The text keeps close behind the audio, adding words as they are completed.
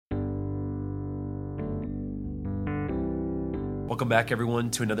Welcome back,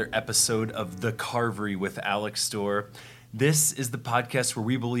 everyone, to another episode of The Carvery with Alex Storr. This is the podcast where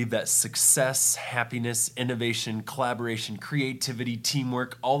we believe that success, happiness, innovation, collaboration, creativity,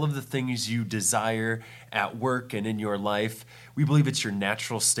 teamwork, all of the things you desire at work and in your life, we believe it's your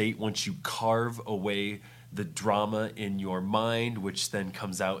natural state once you carve away the drama in your mind, which then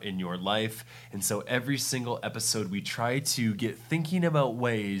comes out in your life. And so every single episode, we try to get thinking about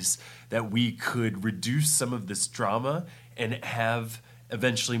ways that we could reduce some of this drama and have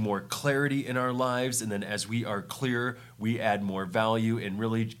eventually more clarity in our lives. And then as we are clear, we add more value and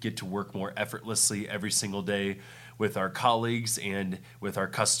really get to work more effortlessly every single day with our colleagues and with our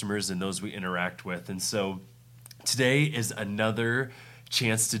customers and those we interact with. And so today is another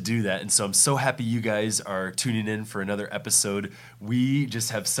chance to do that. And so I'm so happy you guys are tuning in for another episode. We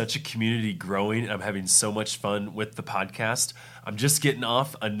just have such a community growing, and I'm having so much fun with the podcast. I'm just getting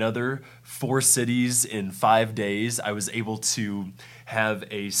off another 4 cities in 5 days. I was able to have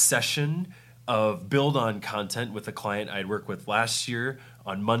a session of build on content with a client I'd worked with last year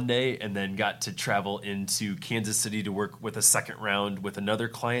on Monday, and then got to travel into Kansas City to work with a second round with another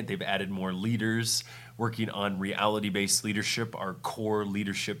client. They've added more leaders working on reality-based leadership, our core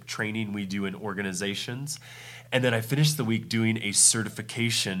leadership training we do in organizations. And then I finished the week doing a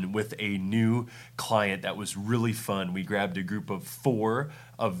certification with a new client that was really fun. We grabbed a group of 4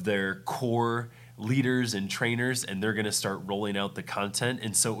 of their core leaders and trainers, and they're going to start rolling out the content.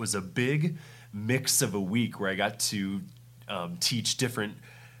 And so it was a big mix of a week where I got to teach different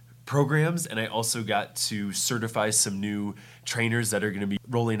programs, and I also got to certify some new trainers that are going to be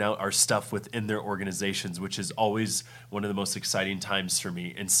rolling out our stuff within their organizations, which is always one of the most exciting times for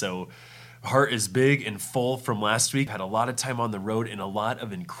me. And so heart is big and full from last week. Had a lot of time on the road and a lot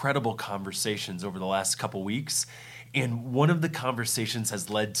of incredible conversations over the last couple weeks. And one of the conversations has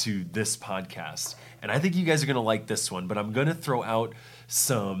led to this podcast. And I think you guys are going to like this one, but I'm going to throw out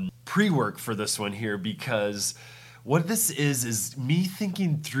some pre-work for this one here, because what this is me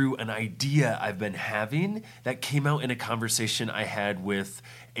thinking through an idea I've been having that came out in a conversation I had with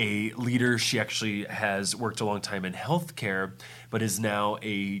a leader. She actually has worked a long time in healthcare, but is now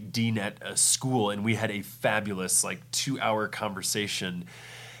a dean at a school. And we had a fabulous 2-hour conversation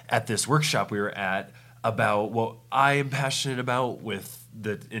at this workshop we were at about what I am passionate about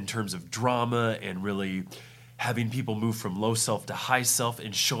in terms of drama and really having people move from low self to high self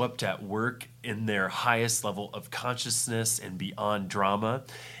and show up at work in their highest level of consciousness and beyond drama,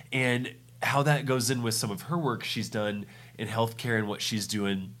 and how that goes in with some of her work she's done in healthcare and what she's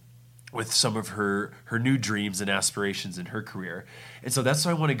doing with some of her new dreams and aspirations in her career. And so that's what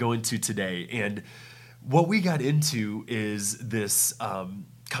I want to go into today. And what we got into is this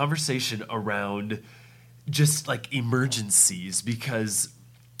conversation around just emergencies, because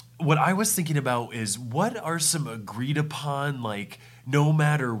what I was thinking about is what are some agreed upon, no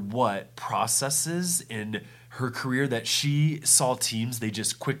matter what, processes in her career that she saw teams they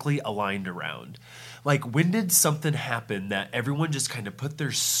just quickly aligned around. When did something happen that everyone just kind of put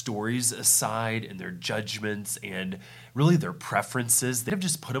their stories aside and their judgments and really their preferences? They've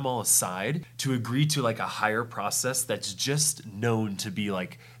just put them all aside to agree to a higher process that's just known to be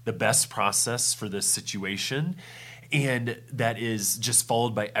the best process for this situation, and that is just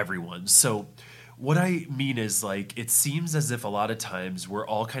followed by everyone. So what I mean is it seems as if a lot of times we're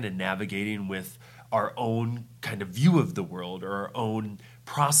all kind of navigating with our own kind of view of the world or our own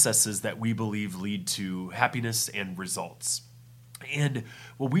processes that we believe lead to happiness and results. And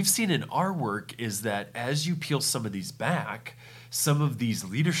what we've seen in our work is that as you peel some of these back, some of these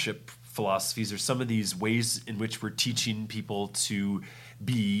leadership philosophies or some of these ways in which we're teaching people to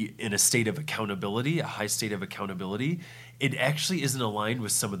be in a state of accountability, a high state of accountability, it actually isn't aligned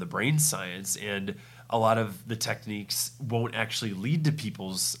with some of the brain science, and a lot of the techniques won't actually lead to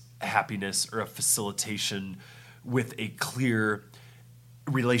people's happiness or a facilitation with a clear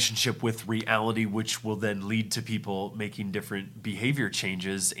relationship with reality, which will then lead to people making different behavior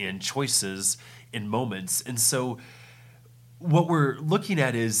changes and choices in moments. And so what we're looking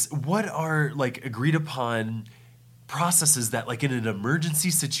at is what are agreed upon processes that in an emergency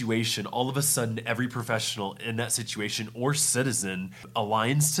situation, all of a sudden every professional in that situation or citizen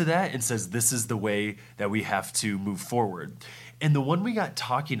aligns to that and says, this is the way that we have to move forward. And the one we got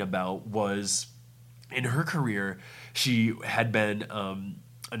talking about was, in her career, she had been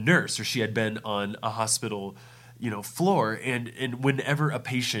a nurse, or she had been on a hospital floor, and whenever a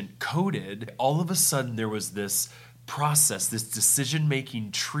patient coded, all of a sudden there was this process, this decision-making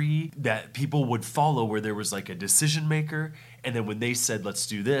tree that people would follow, where there was like a decision maker, and then when they said, let's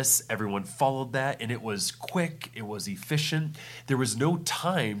do this, everyone followed that, and it was quick, it was efficient. There was no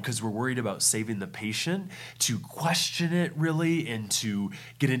time, because we're worried about saving the patient, to question it really and to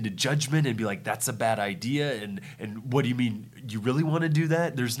get into judgment and be like, that's a bad idea, and what do you mean, you really want to do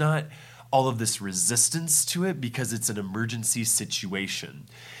that? There's not all of this resistance to it because it's an emergency situation.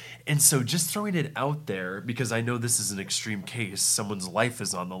 And so just throwing it out there, because I know this is an extreme case, someone's life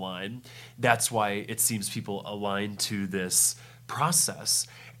is on the line. That's why it seems people align to this process.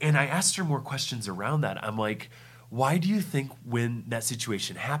 And I asked her more questions around that. I'm like, why do you think when that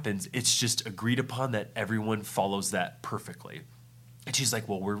situation happens, it's just agreed upon that everyone follows that perfectly? And she's like,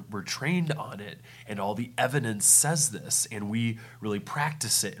 well, we're trained on it, and all the evidence says this, and we really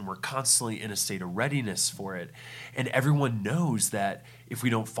practice it, and we're constantly in a state of readiness for it. And everyone knows that if we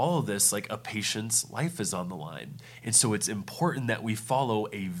don't follow this, like, a patient's life is on the line. And so it's important that we follow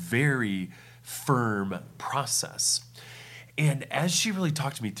a very firm process. And as she really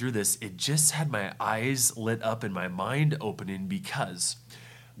talked to me through this, it just had my eyes lit up and my mind opening, because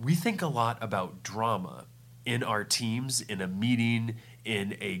we think a lot about drama in our teams, in a meeting,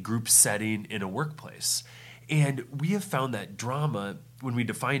 in a group setting, in a workplace. And we have found that drama, when we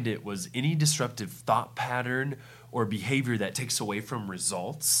defined it, was any disruptive thought pattern or behavior that takes away from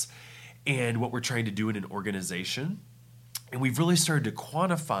results and what we're trying to do in an organization. And we've really started to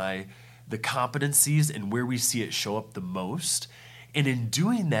quantify the competencies and where we see it show up the most. And in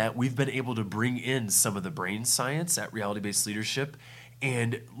doing that, we've been able to bring in some of the brain science at Reality-Based Leadership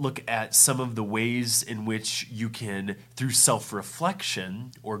and look at some of the ways in which you can, through self-reflection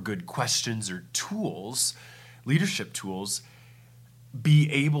or good questions or tools, leadership tools, be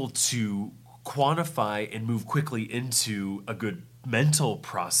able to quantify and move quickly into a good mental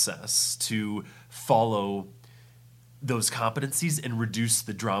process to follow those competencies and reduce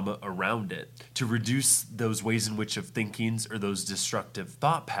the drama around it, to reduce those ways in which of thinkings or those destructive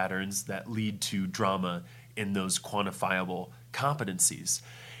thought patterns that lead to drama in those quantifiable competencies.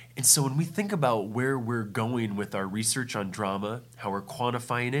 And so when we think about where we're going with our research on drama, how we're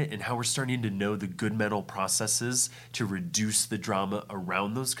quantifying it, and how we're starting to know the good mental processes to reduce the drama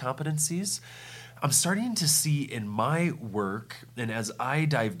around those competencies, I'm starting to see in my work, and as I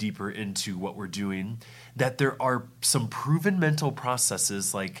dive deeper into what we're doing, that there are some proven mental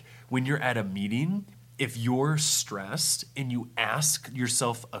processes, like when you're at a meeting, if you're stressed and you ask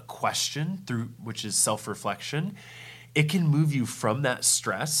yourself a question, which is self-reflection, it can move you from that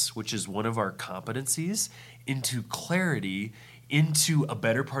stress, which is one of our competencies, into clarity, into a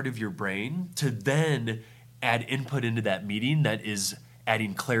better part of your brain, to then add input into that meeting that is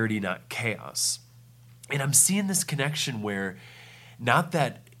adding clarity, not chaos. And I'm seeing this connection where, not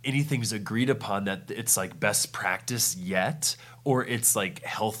that anything's agreed upon that it's like best practice yet, or it's like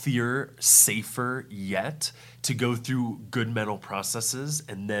healthier, safer yet to go through good mental processes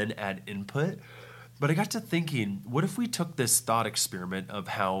and then add input. But I got to thinking, what if we took this thought experiment of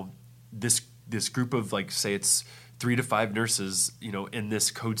how this group of, like, say it's 3 to 5 nurses, in this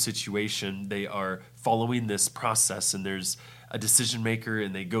code situation, they are following this process, and there's a decision maker,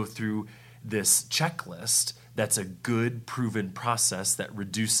 and they go through this checklist that's a good, proven process that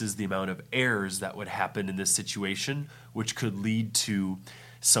reduces the amount of errors that would happen in this situation, which could lead to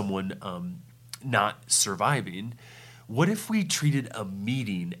someone not surviving. What if we treated a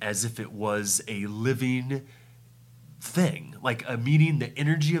meeting as if it was a living thing? Like a meeting, the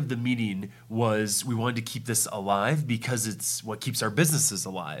energy of the meeting was, we wanted to keep this alive because it's what keeps our businesses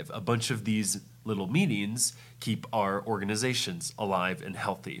alive. A bunch of these little meetings keep our organizations alive and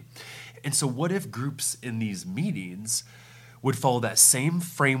healthy. And so what if groups in these meetings would follow that same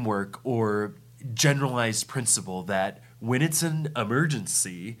framework or generalized principle that when it's an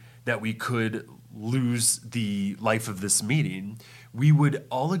emergency that we could lose the life of this meeting, we would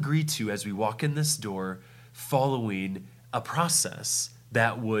all agree to, as we walk in this door, following a process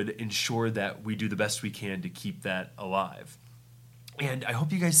that would ensure that we do the best we can to keep that alive. And I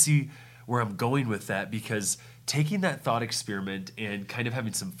hope you guys see where I'm going with that, because taking that thought experiment and kind of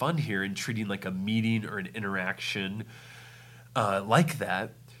having some fun here and treating like a meeting or an interaction like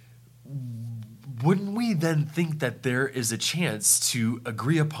that, wouldn't we then think that there is a chance to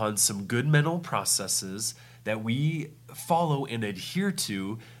agree upon some good mental processes that we follow and adhere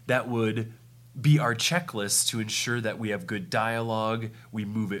to that would be our checklist to ensure that we have good dialogue, we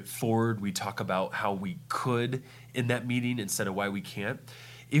move it forward, we talk about how we could in that meeting instead of why we can't?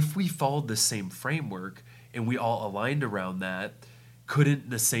 If we followed the same framework and we all aligned around that, couldn't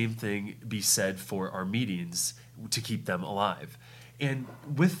the same thing be said for our meetings to keep them alive? And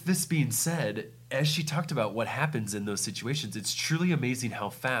with this being said, as she talked about what happens in those situations, it's truly amazing how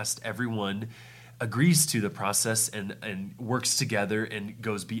fast everyone agrees to the process and works together and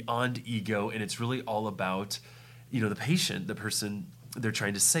goes beyond ego. And it's really all about, the patient, the person they're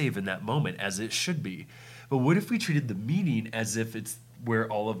trying to save in that moment, as it should be. But what if we treated the meeting as if it's where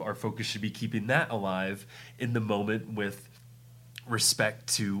all of our focus should be, keeping that alive in the moment with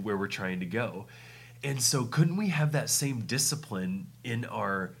respect to where we're trying to go? And so couldn't we have that same discipline in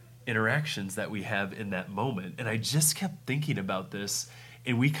our interactions that we have in that moment? And I just kept thinking about this,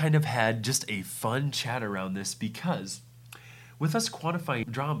 and we kind of had just a fun chat around this, because with us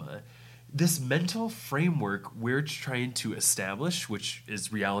quantifying drama, this mental framework we're trying to establish, which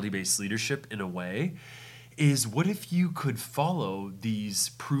is reality-based leadership in a way, is what if you could follow these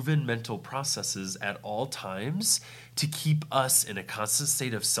proven mental processes at all times to keep us in a constant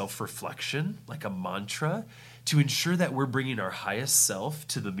state of self-reflection, like a mantra, to ensure that we're bringing our highest self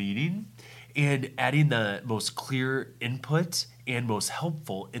to the meeting and adding the most clear input and most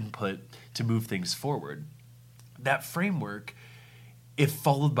helpful input to move things forward. That framework, if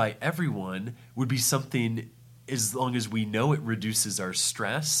followed by everyone, would be something, as long as we know it reduces our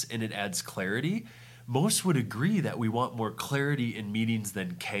stress and it adds clarity. Most would agree that we want more clarity in meetings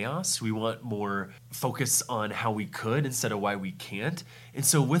than chaos. We want more focus on how we could instead of why we can't. And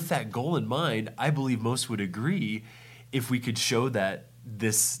so with that goal in mind, I believe most would agree, if we could show that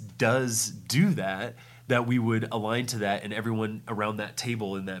this does do that, that we would align to that, and everyone around that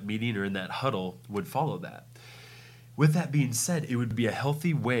table in that meeting or in that huddle would follow that. With that being said, it would be a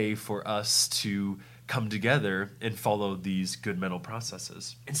healthy way for us to come together and follow these good mental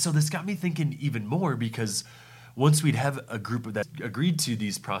processes. And so this got me thinking even more, because once we'd have a group that agreed to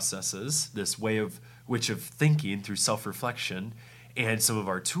these processes, this way of thinking through self-reflection and some of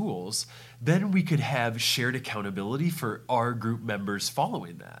our tools, then we could have shared accountability for our group members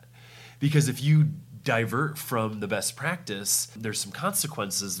following that. Because if you divert from the best practice, there's some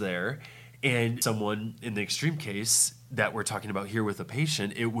consequences there. And someone, in the extreme case that we're talking about here with a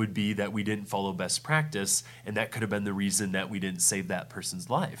patient, it would be that we didn't follow best practice, and that could have been the reason that we didn't save that person's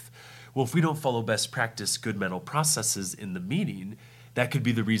life. Well, if we don't follow best practice, good mental processes in the meeting, that could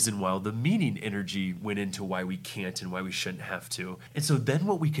be the reason why the meeting energy went into why we can't and why we shouldn't have to. And so then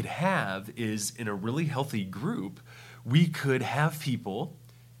what we could have is, in a really healthy group, we could have people,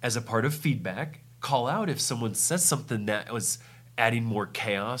 as a part of feedback, call out if someone says something that was adding more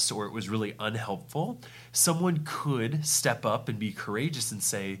chaos or it was really unhelpful. Someone could step up and be courageous and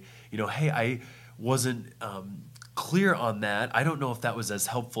say, hey, I wasn't clear on that. I don't know if that was as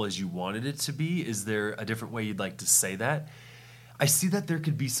helpful as you wanted it to be. Is there a different way you'd like to say that? I see that there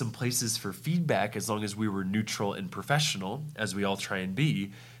could be some places for feedback, as long as we were neutral and professional, as we all try and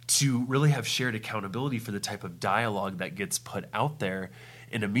be, to really have shared accountability for the type of dialogue that gets put out there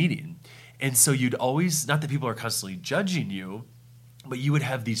in a meeting. And so you'd always, not that people are constantly judging you, but you would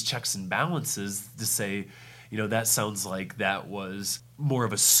have these checks and balances to say, that sounds like that was more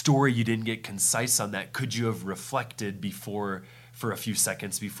of a story. You didn't get concise on that. Could you have reflected before, for a few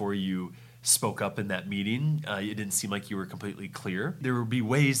seconds before you spoke up in that meeting? It didn't seem like you were completely clear. There would be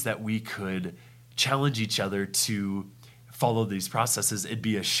ways that we could challenge each other to follow these processes. It'd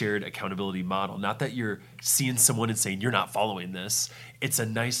be a shared accountability model. Not that you're seeing someone and saying, you're not following this. It's a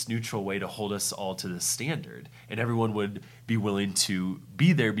nice neutral way to hold us all to this standard. And everyone would be willing to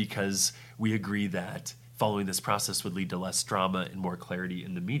be there, because we agree that following this process would lead to less drama and more clarity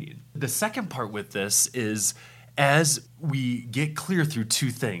in the meeting. The second part with this is, as we get clear through two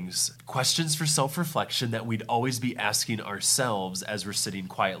things: questions for self-reflection that we'd always be asking ourselves as we're sitting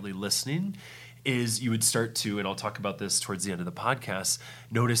quietly listening, is you would start to, and I'll talk about this towards the end of the podcast,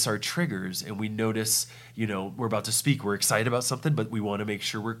 notice our triggers. And we notice, we're about to speak, we're excited about something, but we want to make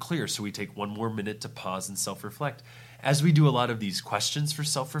sure we're clear. So we take one more minute to pause and self-reflect. As we do a lot of these questions for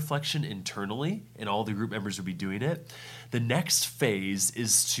self-reflection internally, and all the group members will be doing it, the next phase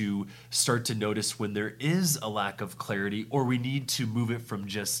is to start to notice when there is a lack of clarity, or we need to move it from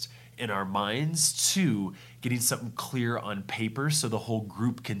just in our minds to getting something clear on paper so the whole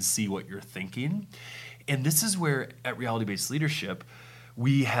group can see what you're thinking. And this is where, at Reality-Based Leadership,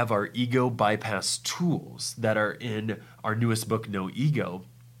 we have our ego bypass tools that are in our newest book, No Ego.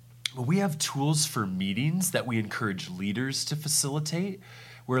 We have tools for meetings that we encourage leaders to facilitate,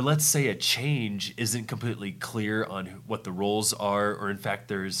 where, let's say, a change isn't completely clear on what the roles are, or in fact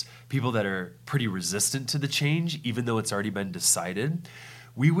there's people that are pretty resistant to the change even though it's already been decided.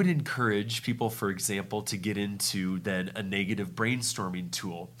 We would encourage people, for example, to get into then a negative brainstorming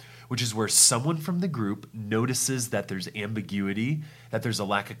tool, which is where someone from the group notices that there's ambiguity, that there's a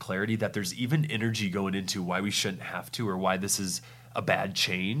lack of clarity, that there's even energy going into why we shouldn't have to, or why this is a bad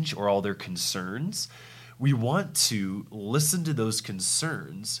change or all their concerns, we want to listen to those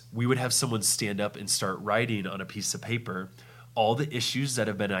concerns. We would have someone stand up and start writing on a piece of paper all the issues that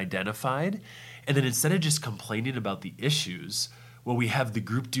have been identified. And then instead of just complaining about the issues, what we have the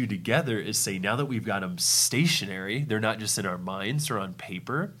group do together is say, now that we've got them stationary, they're not just in our minds or on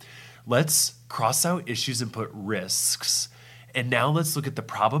paper, let's cross out issues and put risks. And now let's look at the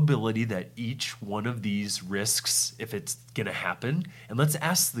probability that each one of these risks, if it's going to happen, and let's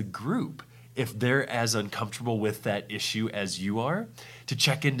ask the group if they're as uncomfortable with that issue as you are, to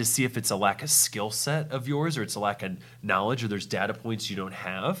check in to see if it's a lack of skill set of yours or it's a lack of knowledge or there's data points you don't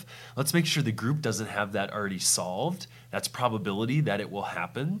have. Let's make sure the group doesn't have that already solved. That's probability that it will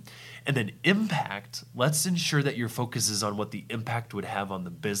happen. And then impact, let's ensure that your focus is on what the impact would have on the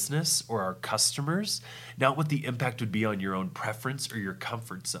business or our customers, not what the impact would be on your own preference or your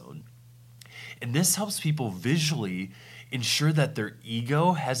comfort zone. And this helps people visually ensure that their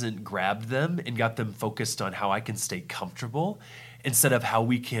ego hasn't grabbed them and got them focused on how I can stay comfortable instead of how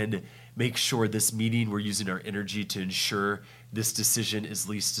we can make sure this meeting, we're using our energy to ensure this decision is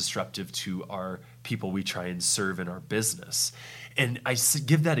least disruptive to our people we try and serve in our business. And I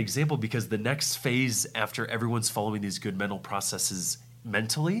give that example because the next phase after everyone's following these good mental processes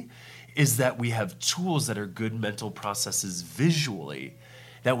mentally is that we have tools that are good mental processes visually,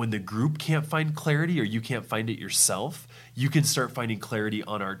 that when the group can't find clarity or you can't find it yourself, you can start finding clarity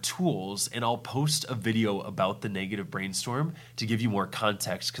on our tools. And I'll post a video about the negative brainstorm to give you more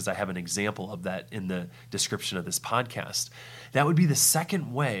context because I have an example of that in the description of this podcast. That would be the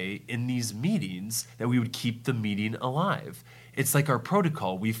second way in these meetings that we would keep the meeting alive. It's like our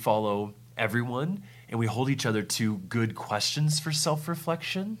protocol. We follow everyone and we hold each other to good questions for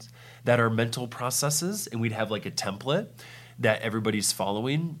self-reflection that are mental processes, and we'd have like a template that everybody's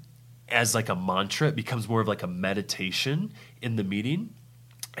following as like a mantra. It becomes more of like a meditation in the meeting.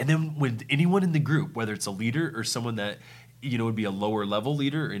 And then with anyone in the group, whether it's a leader or someone that, would be a lower level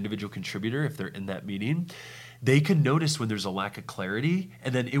leader or individual contributor, if they're in that meeting, they can notice when there's a lack of clarity.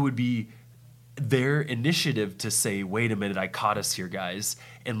 And then it would be their initiative to say, wait a minute, I caught us here, guys.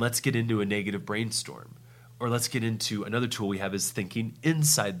 And let's get into a negative brainstorm. Or let's get into another tool we have is thinking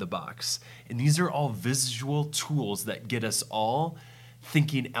inside the box. And these are all visual tools that get us all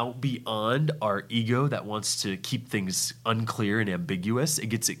thinking out beyond our ego that wants to keep things unclear and ambiguous. It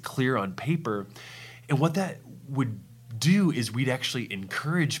gets it clear on paper. And what that would do is we'd actually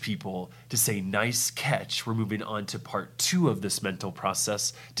encourage people to say, nice catch. We're moving on to part 2 of this mental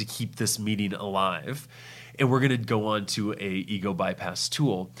process to keep this meeting alive. And we're going to go on to a ego bypass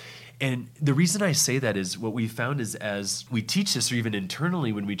tool. And the reason I say that is what we found is as we teach this, or even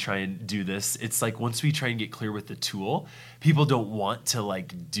internally when we try and do this, it's like once we try and get clear with the tool, people don't want to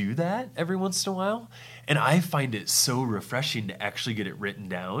do that every once in a while. And I find it so refreshing to actually get it written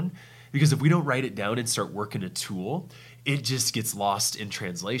down, because if we don't write it down and start working a tool, it just gets lost in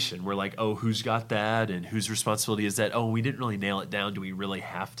translation. We're like, oh, who's got that? And whose responsibility is that? Oh, we didn't really nail it down. Do we really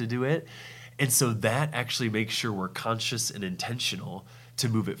have to do it? And so that actually makes sure we're conscious and intentional to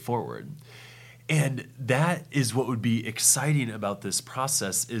move it forward. And that is what would be exciting about this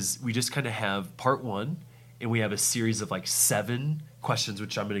process is we just kind of have part 1 and we have a series of 7 questions,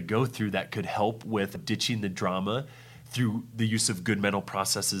 which I'm going to go through that could help with ditching the drama through the use of good mental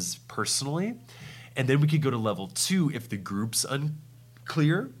processes personally. And then we could go to level 2 if the group's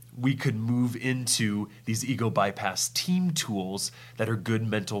unclear. We could move into these ego bypass team tools that are good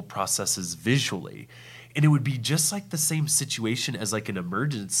mental processes visually. And it would be just like the same situation as an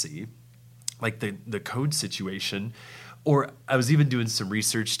emergency, like the code situation. Or I was even doing some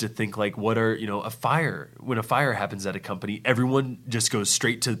research to think what are, a fire, when a fire happens at a company, everyone just goes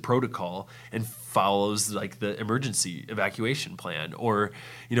straight to the protocol and follows the emergency evacuation plan. Or,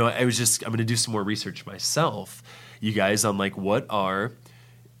 I'm going to do some more research myself, you guys, on what are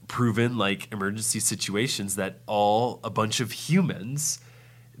proven emergency situations that a bunch of humans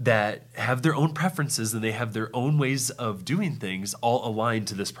that have their own preferences and they have their own ways of doing things all align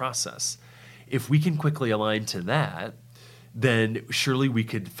to this process. If we can quickly align to that, then surely we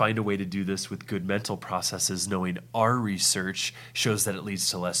could find a way to do this with good mental processes, knowing our research shows that it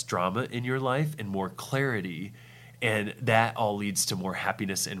leads to less drama in your life and more clarity. And that all leads to more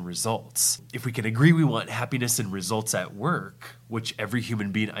happiness and results. If we can agree we want happiness and results at work, which every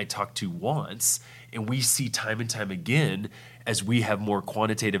human being I talk to wants, and we see time and time again as we have more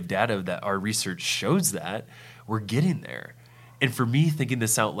quantitative data that our research shows that, we're getting there. And for me, thinking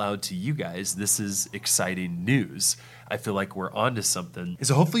this out loud to you guys, this is exciting news. I feel like we're onto something. And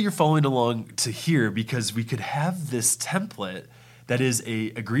so hopefully you're following along to here, because we could have this template that is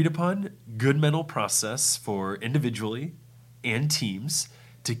a agreed upon good mental process for individually, and teams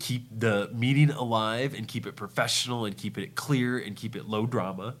to keep the meeting alive and keep it professional and keep it clear and keep it low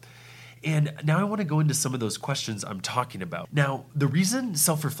drama. And now I want to go into some of those questions I'm talking about. Now, the reason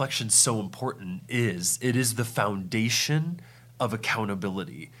self-reflection is so important is it is the foundation of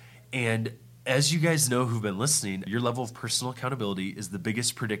accountability. And as you guys know who've been listening, your level of personal accountability is the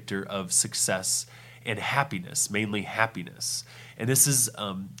biggest predictor of success and happiness, mainly happiness. And this is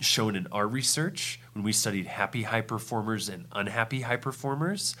shown in our research when we studied happy high performers and unhappy high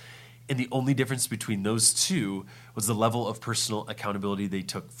performers. And the only difference between those two was the level of personal accountability they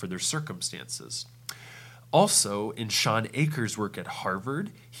took for their circumstances. Also, in Sean Akers' work at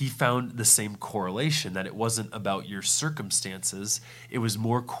Harvard, he found the same correlation, that it wasn't about your circumstances, it was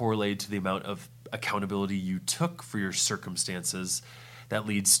more correlated to the amount of accountability you took for your circumstances that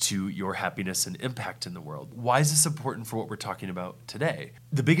leads to your happiness and impact in the world. Why is this important for what we're talking about today?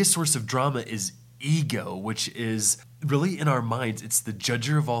 The biggest source of drama is ego, which is really in our minds. It's the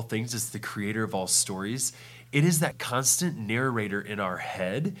judger of all things. It's the creator of all stories. It is that constant narrator in our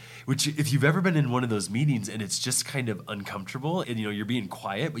head, which if you've ever been in one of those meetings and it's just kind of uncomfortable and you're being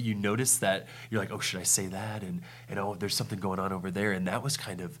quiet, but you notice that you're like, oh, should I say that? And oh, there's something going on over there. And that was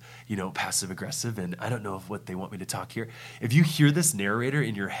kind of, passive aggressive. And I don't know if what they want me to talk here. If you hear this narrator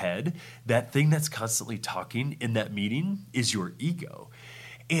in your head, that thing that's constantly talking in that meeting is your ego.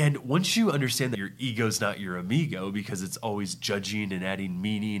 And once you understand that your ego's not your amigo because it's always judging and adding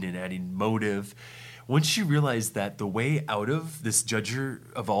meaning and adding motive, once you realize that the way out of this judger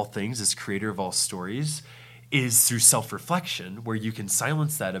of all things, this creator of all stories, is through self-reflection, where you can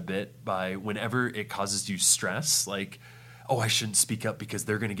silence that a bit by whenever it causes you stress, like, oh, I shouldn't speak up because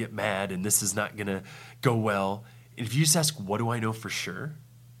they're going to get mad and this is not going to go well. And if you just ask, what do I know for sure?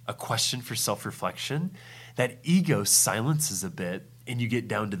 A question for self-reflection, that ego silences a bit and you get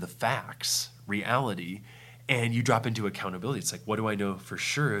down to the facts, reality, and you drop into accountability. It's like, what do I know for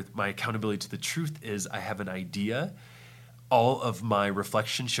sure? My accountability to the truth is I have an idea. All of my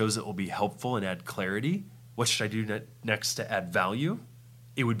reflection shows it will be helpful and add clarity. What should I do next to add value?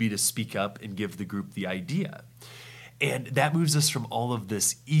 It would be to speak up and give the group the idea. And that moves us from all of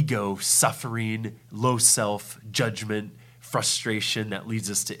this ego, suffering, low self, judgment, frustration that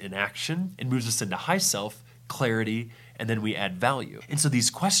leads us to inaction, and moves us into high self, clarity, and then we add value. And so these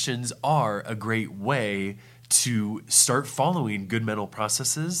questions are a great way to start following good mental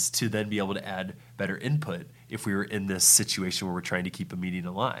processes to then be able to add better input if we were in this situation where we're trying to keep a meeting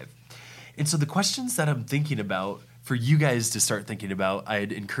alive. And so the questions that I'm thinking about for you guys to start thinking about,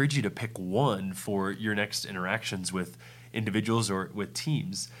 I'd encourage you to pick one for your next interactions with individuals or with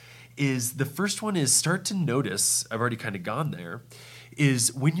teams. Is the first one is start to notice, I've already kind of gone there,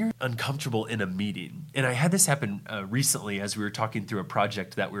 is when you're uncomfortable in a meeting. And I had this happen recently as we were talking through a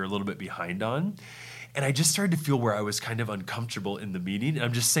project that we were a little bit behind on. And I just started to feel where I was kind of uncomfortable in the meeting. And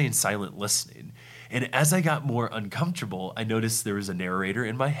I'm just saying silent listening. And as I got more uncomfortable, I noticed there was a narrator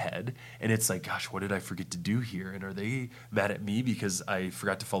in my head. And it's like, gosh, what did I forget to do here? And are they mad at me because I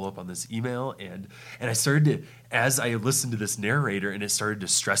forgot to follow up on this email? And I started to, as I listened to this narrator, and it started to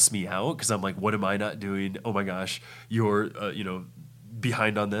stress me out because I'm like, what am I not doing? Oh my gosh, you're,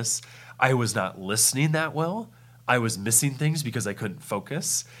 behind on this. I was not listening that well. I was missing things because I couldn't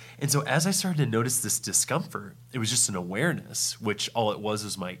focus. And so as I started to notice this discomfort, it was just an awareness, which all it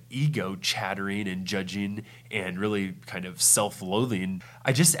was my ego chattering and judging and really kind of self-loathing.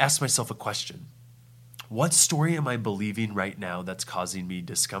 I just asked myself a question. What story am I believing right now that's causing me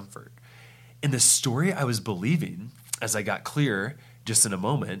discomfort? And the story I was believing, as I got clear just in a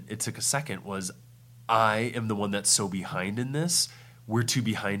moment, it took a second, was I am the one that's so behind in this. We're too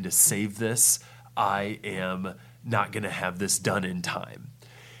behind to save this. I am not going to have this done in time.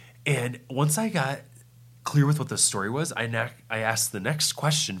 And once I got clear with what the story was, I asked the next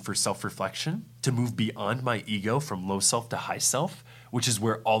question for self-reflection to move beyond my ego from low self to high self, which is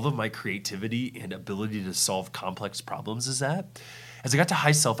where all of my creativity and ability to solve complex problems is at. As I got to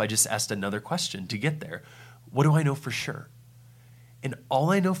high self, I just asked another question to get there. What do I know for sure? And all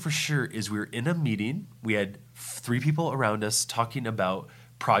I know for sure is we were in a meeting. We had 3 people around us talking about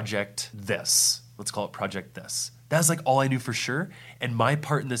project this. Let's call it project this. That was like all I knew for sure. And my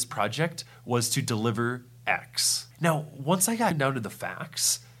part in this project was to deliver X. Now, once I got down to the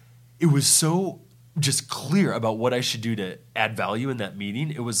facts, it was so just clear about what I should do to add value in that meeting.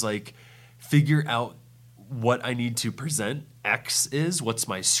 It was like figure out what I need to present X is, what's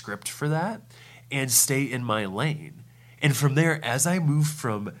my script for that, and stay in my lane. And from there, as I moved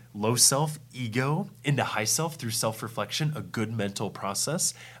from low self, ego, into high self through self-reflection, a good mental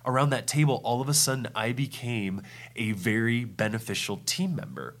process, around that table, all of a sudden, I became a very beneficial team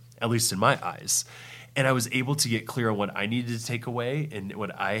member, at least in my eyes. And I was able to get clear on what I needed to take away and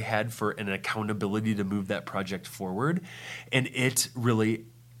what I had for an accountability to move that project forward. And it really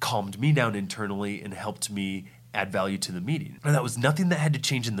calmed me down internally and helped me add value to the meeting. And that was nothing that had to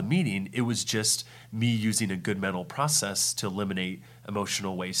change in the meeting. It was just me using a good mental process to eliminate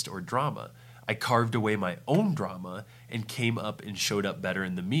emotional waste or drama. I carved away my own drama and came up and showed up better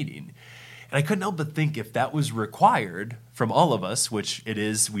in the meeting. And I couldn't help but think if that was required from all of us, which it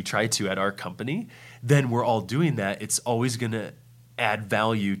is, we try to at our company, then we're all doing that. It's always going to add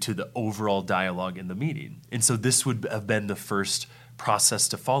value to the overall dialogue in the meeting. And so this would have been the first process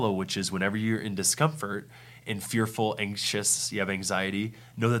to follow, which is whenever you're in discomfort and fearful, anxious, you have anxiety,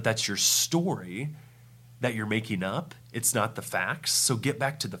 know that that's your story that you're making up. It's not the facts. So get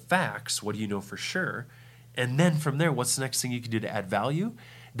back to the facts. What do you know for sure? And then from there, what's the next thing you can do to add value?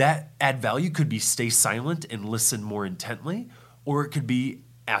 That add value could be stay silent and listen more intently, or it could be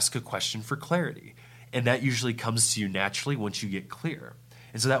ask a question for clarity. And that usually comes to you naturally once you get clear.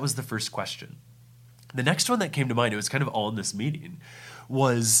 And so that was the first question. The next one that came to mind, it was kind of all in this meeting,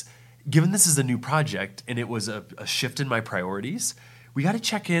 was given this is a new project and it was a shift in my priorities, we got to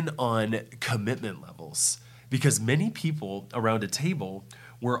check in on commitment levels, because many people around a table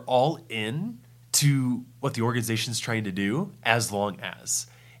were all in to what the organization's trying to do as long as.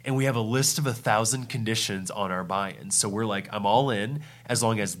 And we have a list of 1,000 conditions on our buy-in. So we're like, I'm all in as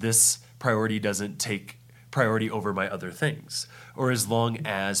long as this priority doesn't take priority over my other things, or as long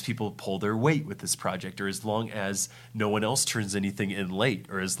as people pull their weight with this project, or as long as no one else turns anything in late,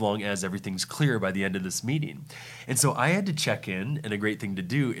 or as long as everything's clear by the end of this meeting. And so I had to check in, and a great thing to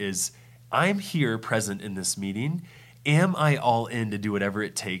do is I'm here present in this meeting. Am I all in to do whatever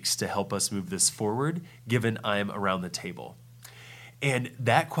it takes to help us move this forward, given I'm around the table? And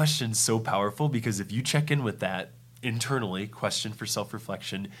that question's so powerful, because if you check in with that internally, question for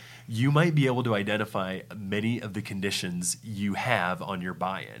self-reflection, you might be able to identify many of the conditions you have on your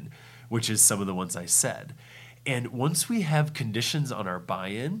buy-in, which is some of the ones I said. And once we have conditions on our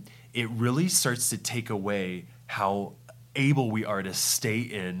buy-in, it really starts to take away how able we are to stay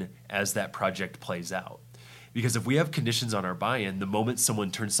in as that project plays out. Because if we have conditions on our buy-in, the moment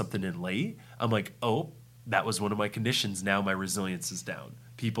someone turns something in late, I'm like, oh, that was one of my conditions. Now my resilience is down.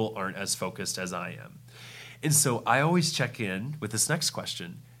 People aren't as focused as I am. And so I always check in with this next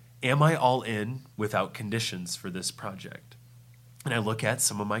question. Am I all in without conditions for this project? And I look at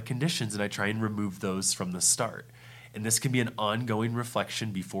some of my conditions and I try and remove those from the start. And this can be an ongoing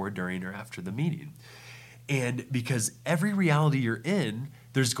reflection before, during, or after the meeting. And because every reality you're in,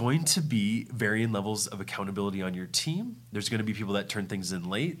 there's going to be varying levels of accountability on your team. There's going to be people that turn things in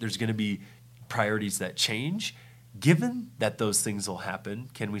late. There's going to be priorities that change. Given that those things will happen,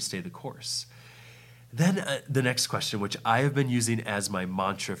 can we stay the course? Then the next question, which I have been using as my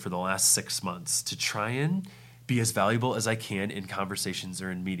mantra for the last 6 months to try and be as valuable as I can in conversations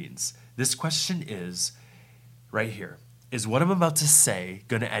or in meetings. This question is right here. Is what I'm about to say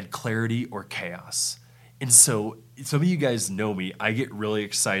going to add clarity or chaos? And so some of you guys know me. I get really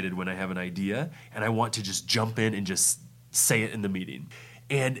excited when I have an idea and I want to just jump in and just say it in the meeting.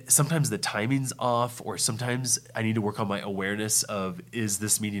 And sometimes the timing's off, or sometimes I need to work on my awareness of, is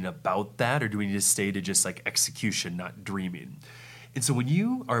this meeting about that, or do we need to stay to just like execution, not dreaming? And so when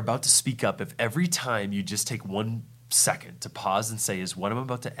you are about to speak up, if every time you just take 1 second to pause and say, is what I'm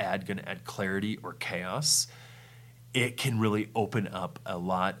about to add going to add clarity or chaos, it can really open up a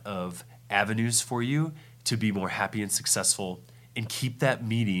lot of avenues for you to be more happy and successful and keep that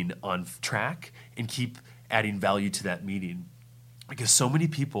meeting on track and keep adding value to that meeting. Because so many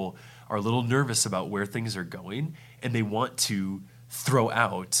people are a little nervous about where things are going, and they want to throw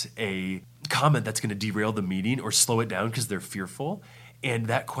out a comment that's going to derail the meeting or slow it down because they're fearful. And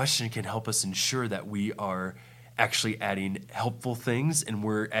that question can help us ensure that we are actually adding helpful things and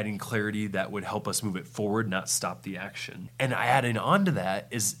we're adding clarity that would help us move it forward, not stop the action. And adding on to that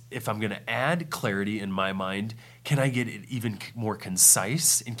is, if I'm going to add clarity in my mind, can I get it even more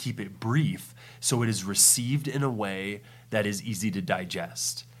concise and keep it brief so it is received in a way that is easy to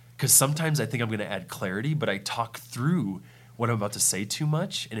digest? Because sometimes I think I'm going to add clarity, but I talk through what I'm about to say too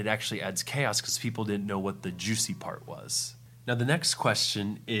much, and it actually adds chaos because people didn't know what the juicy part was. Now, the next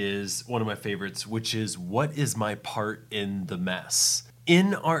question is one of my favorites, which is, what is my part in the mess?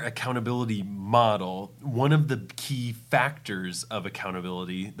 In our accountability model, one of the key factors of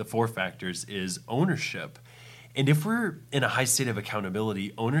accountability, the 4 factors, is ownership. And if we're in a high state of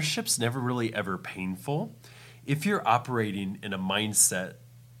accountability, ownership's never really ever painful. If you're operating in a mindset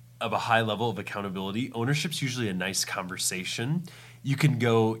of a high level of accountability, ownership's usually a nice conversation. You can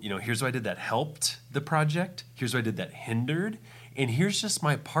go, here's what I did that helped the project, here's what I did that hindered, and here's just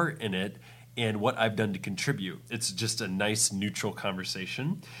my part in it, and what I've done to contribute. It's just a nice neutral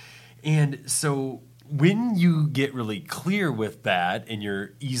conversation. And so when you get really clear with that and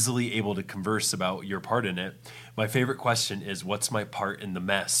you're easily able to converse about your part in it, my favorite question is, what's my part in the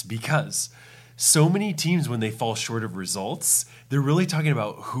mess? Because so many teams, when they fall short of results, they're really talking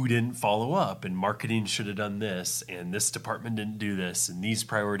about who didn't follow up, and marketing should have done this, and this department didn't do this, and these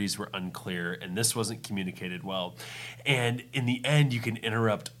priorities were unclear, and this wasn't communicated well. And in the end, you can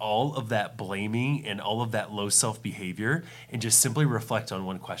interrupt all of that blaming and all of that low self-behavior and just simply reflect on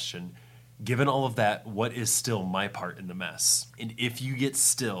one question. Given all of that, what is still my part in the mess? And if you get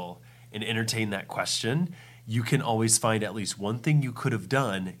still and entertain that question, you can always find at least one thing you could have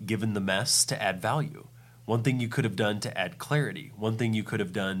done given the mess to add value, one thing you could have done to add clarity, one thing you could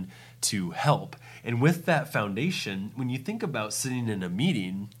have done to help. And with that foundation, when you think about sitting in a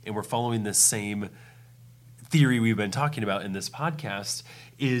meeting, and we're following the same theory we've been talking about in this podcast,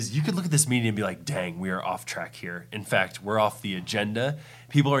 is you could look at this meeting and be like, dang, we are off track here. In fact, we're off the agenda.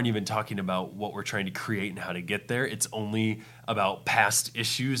 People aren't even talking about what we're trying to create and how to get there. It's only about past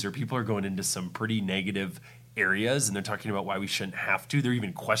issues, or people are going into some pretty negative areas and they're talking about why we shouldn't have to. They're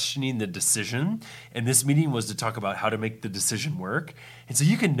even questioning the decision. And this meeting was to talk about how to make the decision work. And so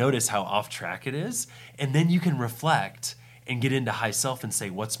you can notice how off track it is. And then you can reflect and get into high self and say,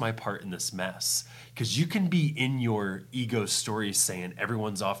 what's my part in this mess? Because you can be in your ego story saying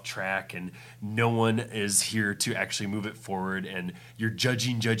everyone's off track and no one is here to actually move it forward, and you're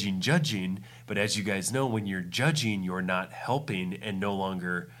judging. But as you guys know, when you're judging, you're not helping and no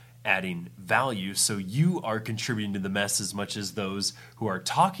longer adding value. So you are contributing to the mess as much as those who are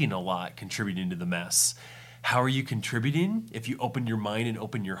talking a lot contributing to the mess. How are you contributing? If you open your mind and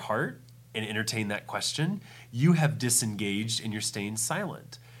open your heart and entertain that question, you have disengaged and you're staying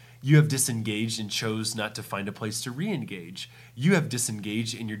silent. You have disengaged and chose not to find a place to re-engage. You have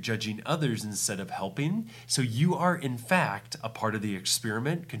disengaged and you're judging others instead of helping. So you are, in fact, a part of the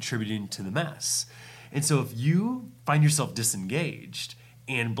experiment contributing to the mess. And so if you find yourself disengaged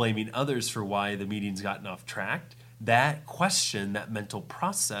and blaming others for why the meeting's gotten off track, that question, that mental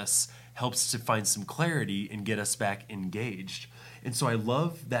process, helps to find some clarity and get us back engaged. And so I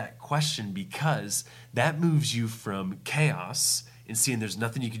love that question because that moves you from chaos and seeing there's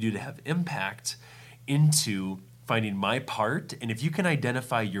nothing you can do to have impact into finding my part. And if you can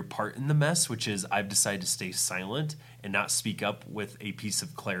identify your part in the mess, which is I've decided to stay silent and not speak up with a piece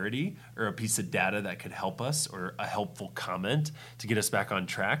of clarity or a piece of data that could help us or a helpful comment to get us back on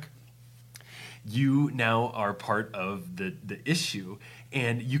track, you now are part of the issue.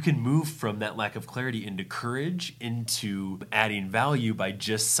 And you can move from that lack of clarity into courage, into adding value by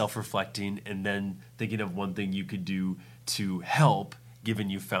just self-reflecting and then thinking of one thing you could do to help,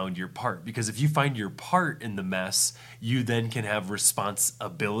 given you found your part. Because if you find your part in the mess, you then can have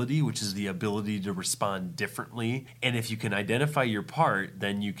responsibility, which is the ability to respond differently. And if you can identify your part,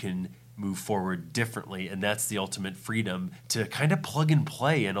 then you can move forward differently. And that's the ultimate freedom to kind of plug and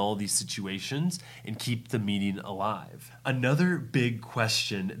play in all these situations and keep the meeting alive. Another big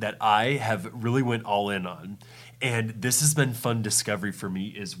question that I have really went all in on, and this has been fun discovery for me,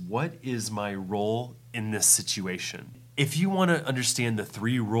 is what is my role in this situation? If you want to understand the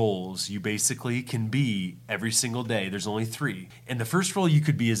 3 roles you basically can be every single day, there's only 3. And the first role you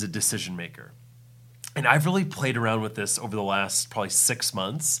could be is a decision maker. And I've really played around with this over the last probably 6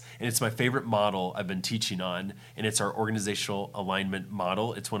 months, and it's my favorite model I've been teaching on, and it's our organizational alignment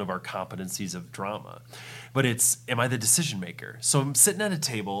model. It's one of our competencies of drama. But it's, am I the decision maker? So I'm sitting at a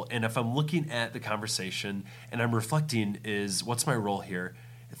table, and if I'm looking at the conversation and I'm reflecting is, what's my role here?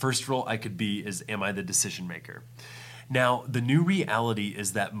 The first role I could be is, am I the decision maker? Now, the new reality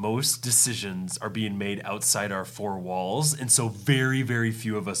is that most decisions are being made outside our 4 walls, and so very, very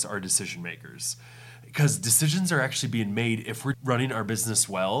few of us are decision makers. Because decisions are actually being made if we're running our business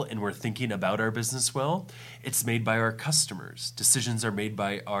well and we're thinking about our business well. It's made by our customers. Decisions are made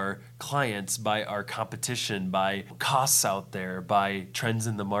by our clients, by our competition, by costs out there, by trends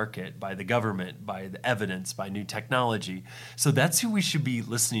in the market, by the government, by the evidence, by new technology. So that's who we should be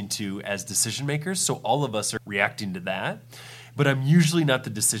listening to as decision makers. So all of us are reacting to that. But I'm usually not the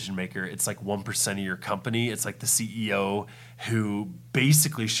decision maker. It's like 1% of your company. It's like the CEO who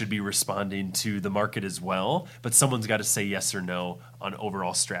basically should be responding to the market as well, but someone's got to say yes or no on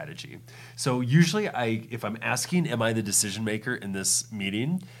overall strategy. So usually if I'm asking, am I the decision maker in this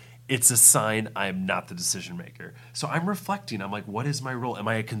meeting, it's a sign I'm not the decision maker. So I'm reflecting. I'm like, what is my role? Am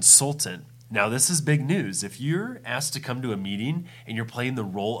I a consultant? Now, this is big news. If you're asked to come to a meeting and you're playing the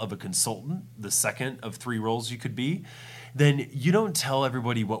role of a consultant, the second of 3 roles you could be, then you don't tell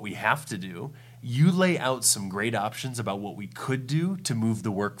everybody what we have to do. You lay out some great options about what we could do to move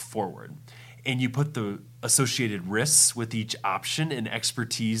the work forward. and you put the associated risks with each option and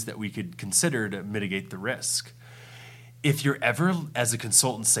expertise that we could consider to mitigate the risk. If you're ever, as a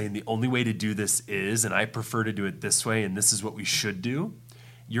consultant, saying the only way to do this is, and I prefer to do it this way, and this is what we should do,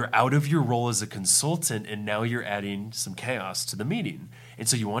 you're out of your role as a consultant, and now you're adding some chaos to the meeting. And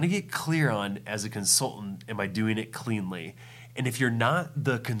so you want to get clear on, as a consultant, am I doing it cleanly? And if you're not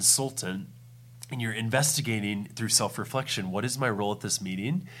the consultant and you're investigating through self-reflection, what is my role at this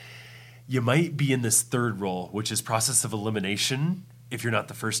meeting? You might be in this third role, which is process of elimination. If you're not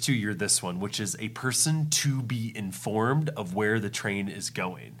the first two, you're this one, which is a person to be informed of where the train is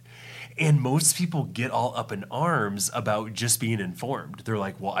going. And most people get all up in arms about just being informed. They're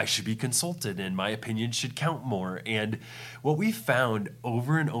like, well, I should be consulted and my opinion should count more. And what we found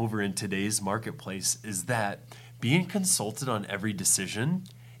over and over in today's marketplace is that being consulted on every decision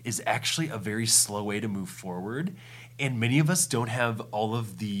is actually a very slow way to move forward. And many of us don't have all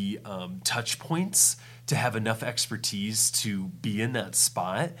of the touch points to have enough expertise to be in that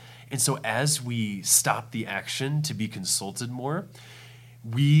spot. And so as we stop the action to be consulted more,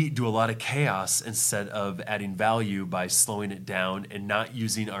 we do a lot of chaos instead of adding value by slowing it down and not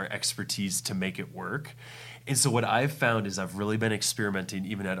using our expertise to make it work. And so what I've found is I've really been experimenting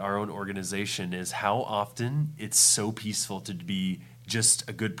even at our own organization is how often it's so peaceful to be just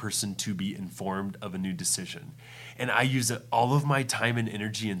a good person to be informed of a new decision. And I use all of my time and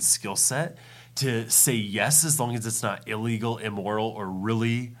energy and skill set to say yes as long as it's not illegal, immoral, or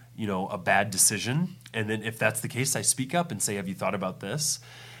really, a bad decision. And then if that's the case, I speak up and say, have you thought about this?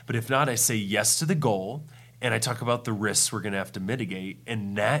 But if not, I say yes to the goal and I talk about the risks we're going to have to mitigate.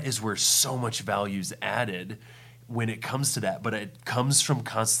 And that is where so much value is added when it comes to that. But it comes from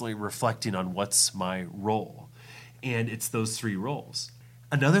constantly reflecting on what's my role. And it's those three roles.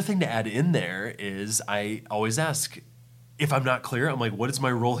 Another thing to add in there is I always ask, if I'm not clear, I'm like, what is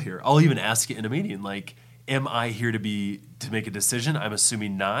my role here? I'll even ask it in a meeting, like, am I here to make a decision? I'm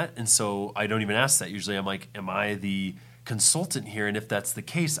assuming not. And so I don't even ask that. Usually I'm like, am I the consultant here? And if that's the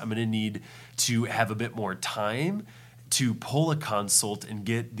case, I'm going to need to have a bit more time to pull a consult and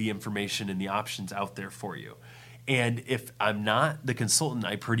get the information and the options out there for you. And if I'm not the consultant,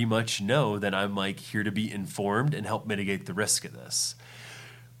 I pretty much know that I'm like here to be informed and help mitigate the risk of this.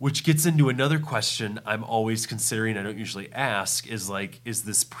 Which gets into another question I'm always considering, I don't usually ask, is like, is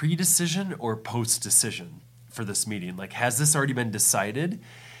this pre-decision or post-decision for this meeting? Like, has this already been decided?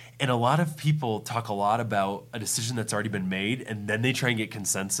 And a lot of people talk a lot about a decision that's already been made, and then they try and get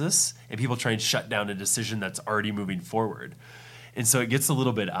consensus, and people try and shut down a decision that's already moving forward. And so it gets a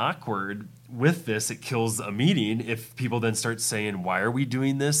little bit awkward with this. It kills a meeting if people then start saying, why are we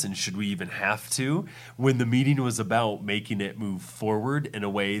doing this? And should we even have to? When the meeting was about making it move forward in a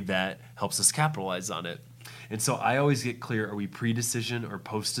way that helps us capitalize on it. And so I always get clear, are we pre-decision or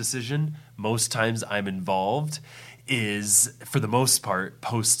post-decision? Most times I'm involved is, for the most part,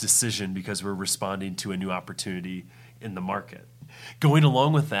 post-decision because we're responding to a new opportunity in the market. Going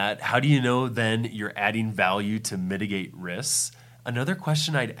along with that, how do you know then you're adding value to mitigate risks? Another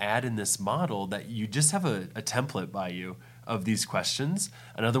question I'd add in this model that you just have a template by you of these questions.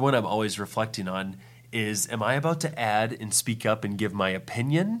 Another one I'm always reflecting on is, am I about to add and speak up and give my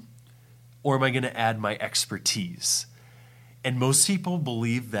opinion, or am I going to add my expertise? And most people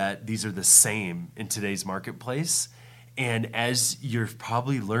believe that these are the same in today's marketplace. And as you're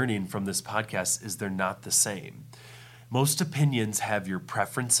probably learning from this podcast, is they're not the same. Most opinions have your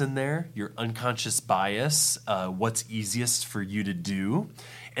preference in there, your unconscious bias, what's easiest for you to do.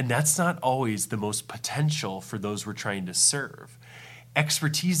 And that's not always the most potential for those we're trying to serve.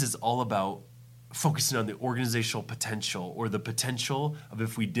 Expertise is all about focusing on the organizational potential or the potential of,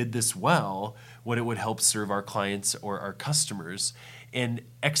 if we did this well, what it would help serve our clients or our customers. And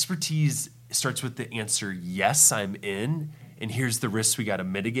expertise starts with the answer, yes, I'm in, and here's the risks we got to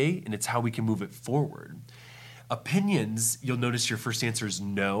mitigate, and it's how we can move it forward. Opinions, you'll notice your first answer is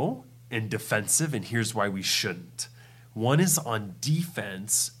no and defensive, and here's why we shouldn't. One is on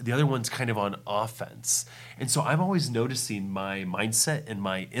defense, the other one's kind of on offense. And so I'm always noticing my mindset and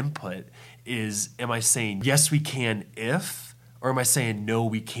my input is, am I saying, yes, we can if, or am I saying, no,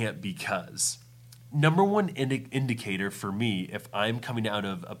 we can't because? Number one indicator for me, if I'm coming out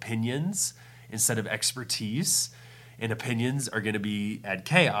of opinions instead of expertise, and opinions are going to add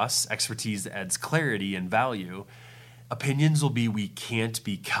chaos. Expertise adds clarity and value. Opinions will be we can't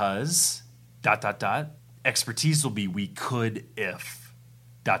because ... Expertise will be we could if ...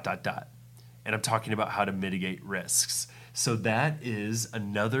 And I'm talking about how to mitigate risks. So that is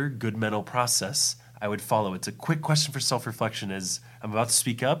another good mental process I would follow. It's a quick question for self-reflection as I'm about to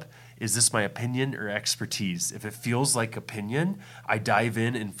speak up. Is this my opinion or expertise? If it feels like opinion, I dive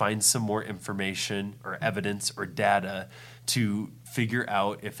in and find some more information or evidence or data to figure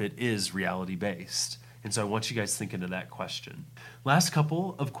out if it is reality-based. And so I want you guys thinking of that question. Last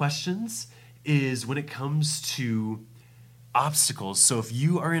couple of questions is when it comes to obstacles. So if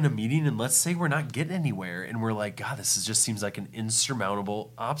you are in a meeting and let's say we're not getting anywhere and we're like, God, just seems like an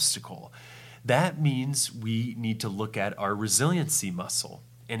insurmountable obstacle. That means we need to look at our resiliency muscle.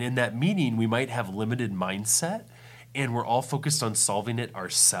 And in that meeting, we might have limited mindset and we're all focused on solving it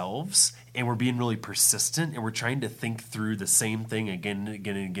ourselves and we're being really persistent and we're trying to think through the same thing again and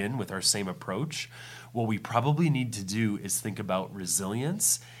again and again with our same approach. What we probably need to do is think about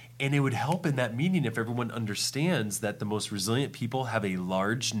resilience. And it would help in that meeting if everyone understands that the most resilient people have a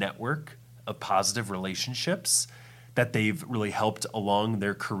large network of positive relationships that they've really helped along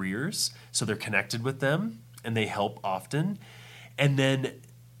their careers. So they're connected with them and they help often. And then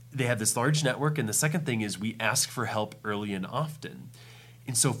they have this large network. And the second thing is we ask for help early and often.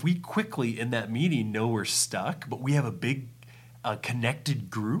 And so if we quickly in that meeting know we're stuck, but we have a big connected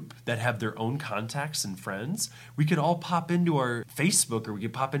group that have their own contacts and friends, we could all pop into our Facebook or we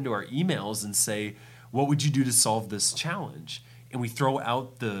could pop into our emails and say, what would you do to solve this challenge? And we throw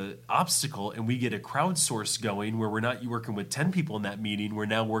out the obstacle and we get a crowdsource going where we're not working with 10 people in that meeting. We're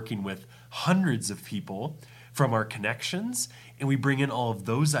now working with hundreds of people from our connections. And we bring in all of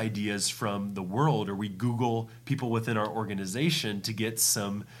those ideas from the world, or we Google people within our organization to get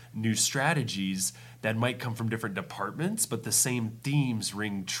some new strategies that might come from different departments, but the same themes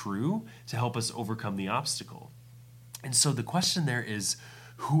ring true to help us overcome the obstacle. And so the question there is,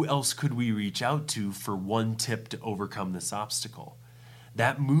 who else could we reach out to for one tip to overcome this obstacle?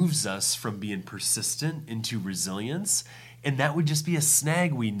 That moves us from being persistent into resilience. And that would just be a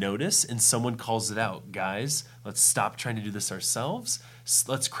snag we notice and someone calls it out. Guys, let's stop trying to do this ourselves.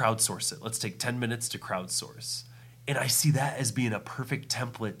 Let's crowdsource it. Let's take 10 minutes to crowdsource. And I see that as being a perfect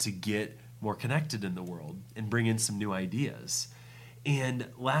template to get more connected in the world and bring in some new ideas. And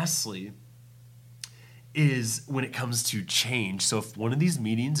lastly, is when it comes to change. So if one of these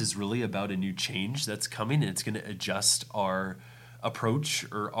meetings is really about a new change that's coming and it's going to adjust our approach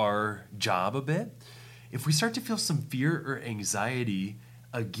or our job a bit, if we start to feel some fear or anxiety,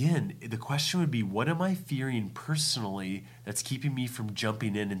 again, the question would be, what am I fearing personally that's keeping me from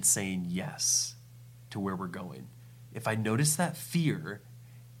jumping in and saying yes to where we're going? If I notice that fear,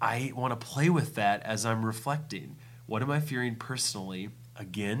 I want to play with that as I'm reflecting. What am I fearing personally?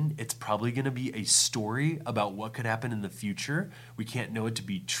 Again, it's probably going to be a story about what could happen in the future. We can't know it to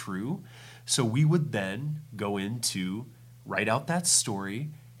be true. So we would then go into write out that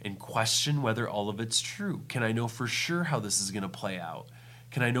story and question whether all of it's true. Can I know for sure how this is going to play out?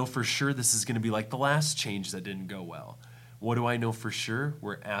 Can I know for sure this is going to be like the last change that didn't go well? What do I know for sure?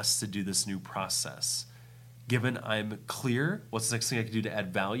 We're asked to do this new process. Given I'm clear, what's the next thing I can do to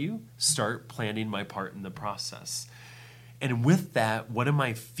add value? Start planning my part in the process. And with that, what am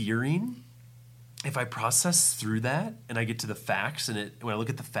I fearing? If I process through that and I get to the facts, and when I look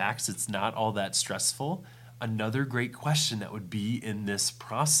at the facts, it's not all that stressful. Another great question that would be in this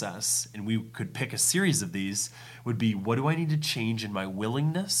process, and we could pick a series of these, would be, what do I need to change in my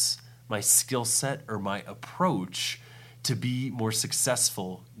willingness, my skill set, or my approach to be more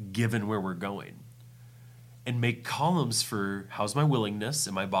successful given where we're going? And make columns for how's my willingness,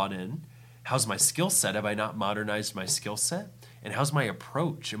 am I bought in? How's my skill set, have I not modernized my skill set? And how's my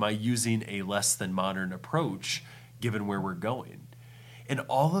approach? Am I using a less than modern approach given where we're going? And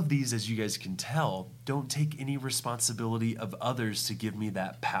all of these, as you guys can tell, don't take any responsibility of others to give me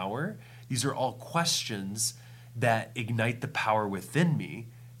that power. These are all questions that ignite the power within me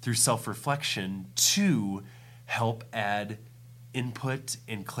through self-reflection to help add input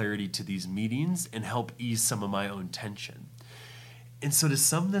and clarity to these meetings and help ease some of my own tension. And so to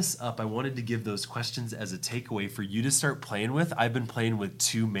sum this up, I wanted to give those questions as a takeaway for you to start playing with. I've been playing with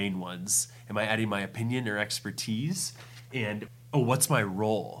two main ones. Am I adding my opinion or expertise? And what's my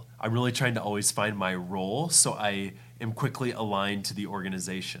role? I'm really trying to always find my role so I am quickly aligned to the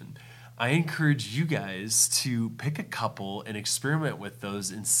organization. I encourage you guys to pick a couple and experiment with those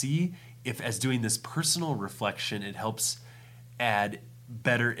and see if, as doing this personal reflection, it helps add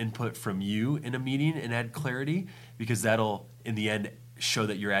better input from you in a meeting and add clarity, because that'll, in the end, show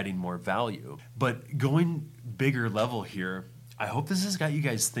that you're adding more value. But going bigger level here, I hope this has got you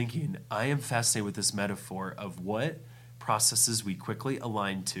guys thinking. I am fascinated with this metaphor of what processes we quickly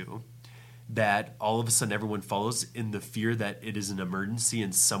align to, that all of a sudden everyone follows in the fear that it is an emergency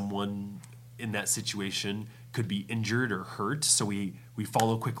and someone in that situation could be injured or hurt. So we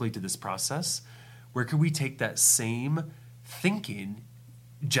follow quickly to this process. Where could we take that same thinking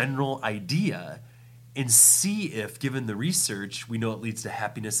general idea and see if, given the research, we know it leads to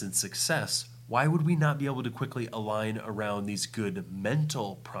happiness and success. Why would we not be able to quickly align around these good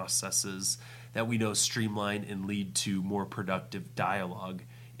mental processes that we know streamline and lead to more productive dialogue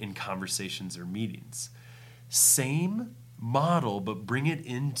in conversations or meetings? Same model, but bring it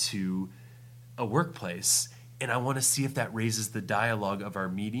into a workplace. And I want to see if that raises the dialogue of our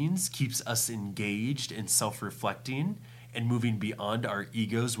meetings, keeps us engaged and self-reflecting and moving beyond our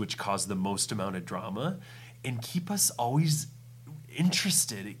egos, which cause the most amount of drama, and keep us always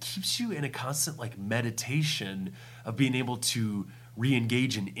interested. It keeps you in a constant meditation of being able to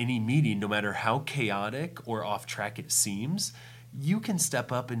re-engage in any meeting, no matter how chaotic or off track it seems. You can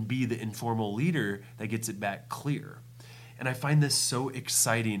step up and be the informal leader that gets it back clear. And I find this so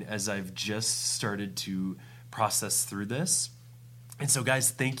exciting as I've just started to process through this. And so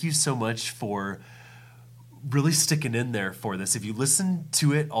guys, thank you so much for really sticking in there for this. If you listen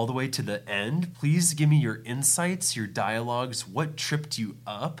to it all the way to the end, please give me your insights, your dialogues, what tripped you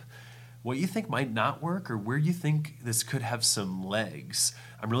up, what you think might not work, or where you think this could have some legs.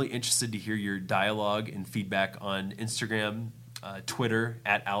 I'm really interested to hear your dialogue and feedback on Instagram, Twitter,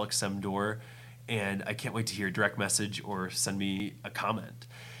 @AlexMDor, and I can't wait to hear a direct message or send me a comment.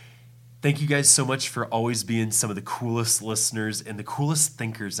 Thank you guys so much for always being some of the coolest listeners and the coolest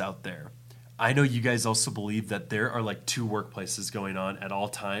thinkers out there. I know you guys also believe that there are two workplaces going on at all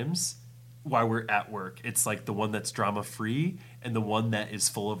times while we're at work. It's the one that's drama-free and the one that is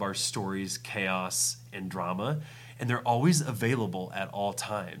full of our stories, chaos, and drama. And they're always available at all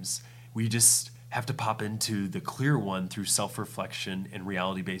times. We just have to pop into the clear one through self-reflection and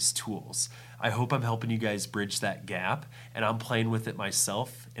reality-based tools. I hope I'm helping you guys bridge that gap, and I'm playing with it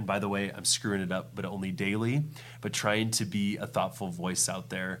myself. And by the way, I'm screwing it up, but only daily, but trying to be a thoughtful voice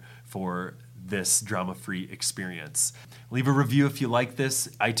out there for this drama-free experience. Leave a review if you like this.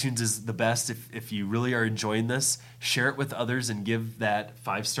 iTunes is the best. If you really are enjoying this, share it with others and give that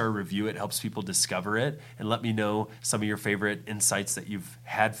 5-star review. It helps people discover it, and let me know some of your favorite insights that you've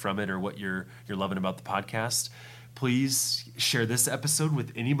had from it or what you're loving about the podcast. Please share this episode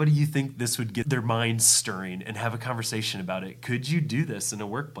with anybody you think this would get their minds stirring and have a conversation about it. Could you do this in a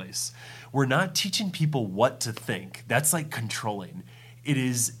workplace? We're not teaching people what to think. That's controlling. It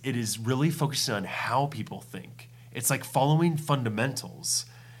is really focusing on how people think. It's following fundamentals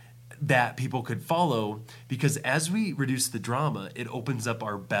that people could follow, because as we reduce the drama, it opens up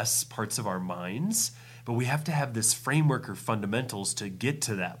our best parts of our minds, but we have to have this framework or fundamentals to get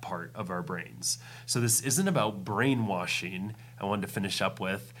to that part of our brains. So this isn't about brainwashing, I wanted to finish up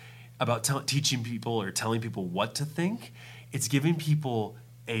with, about teaching people or telling people what to think. It's giving people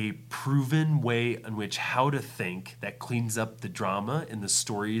a proven way in which how to think that cleans up the drama and the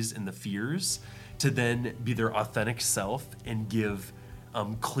stories and the fears to then be their authentic self and give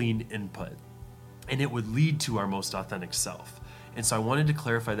clean input. And it would lead to our most authentic self. And so I wanted to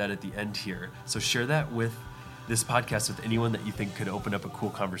clarify that at the end here. So share that with this podcast with anyone that you think could open up a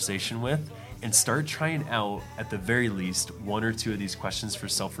cool conversation with, and start trying out, at the very least, 1 or 2 of these questions for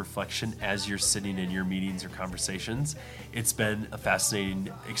self-reflection as you're sitting in your meetings or conversations. It's been a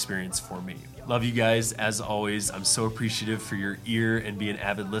fascinating experience for me. Love you guys. As always, I'm so appreciative for your ear and being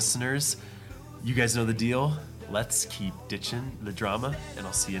avid listeners. You guys know the deal. Let's keep ditching the drama, and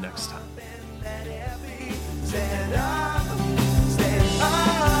I'll see you next time.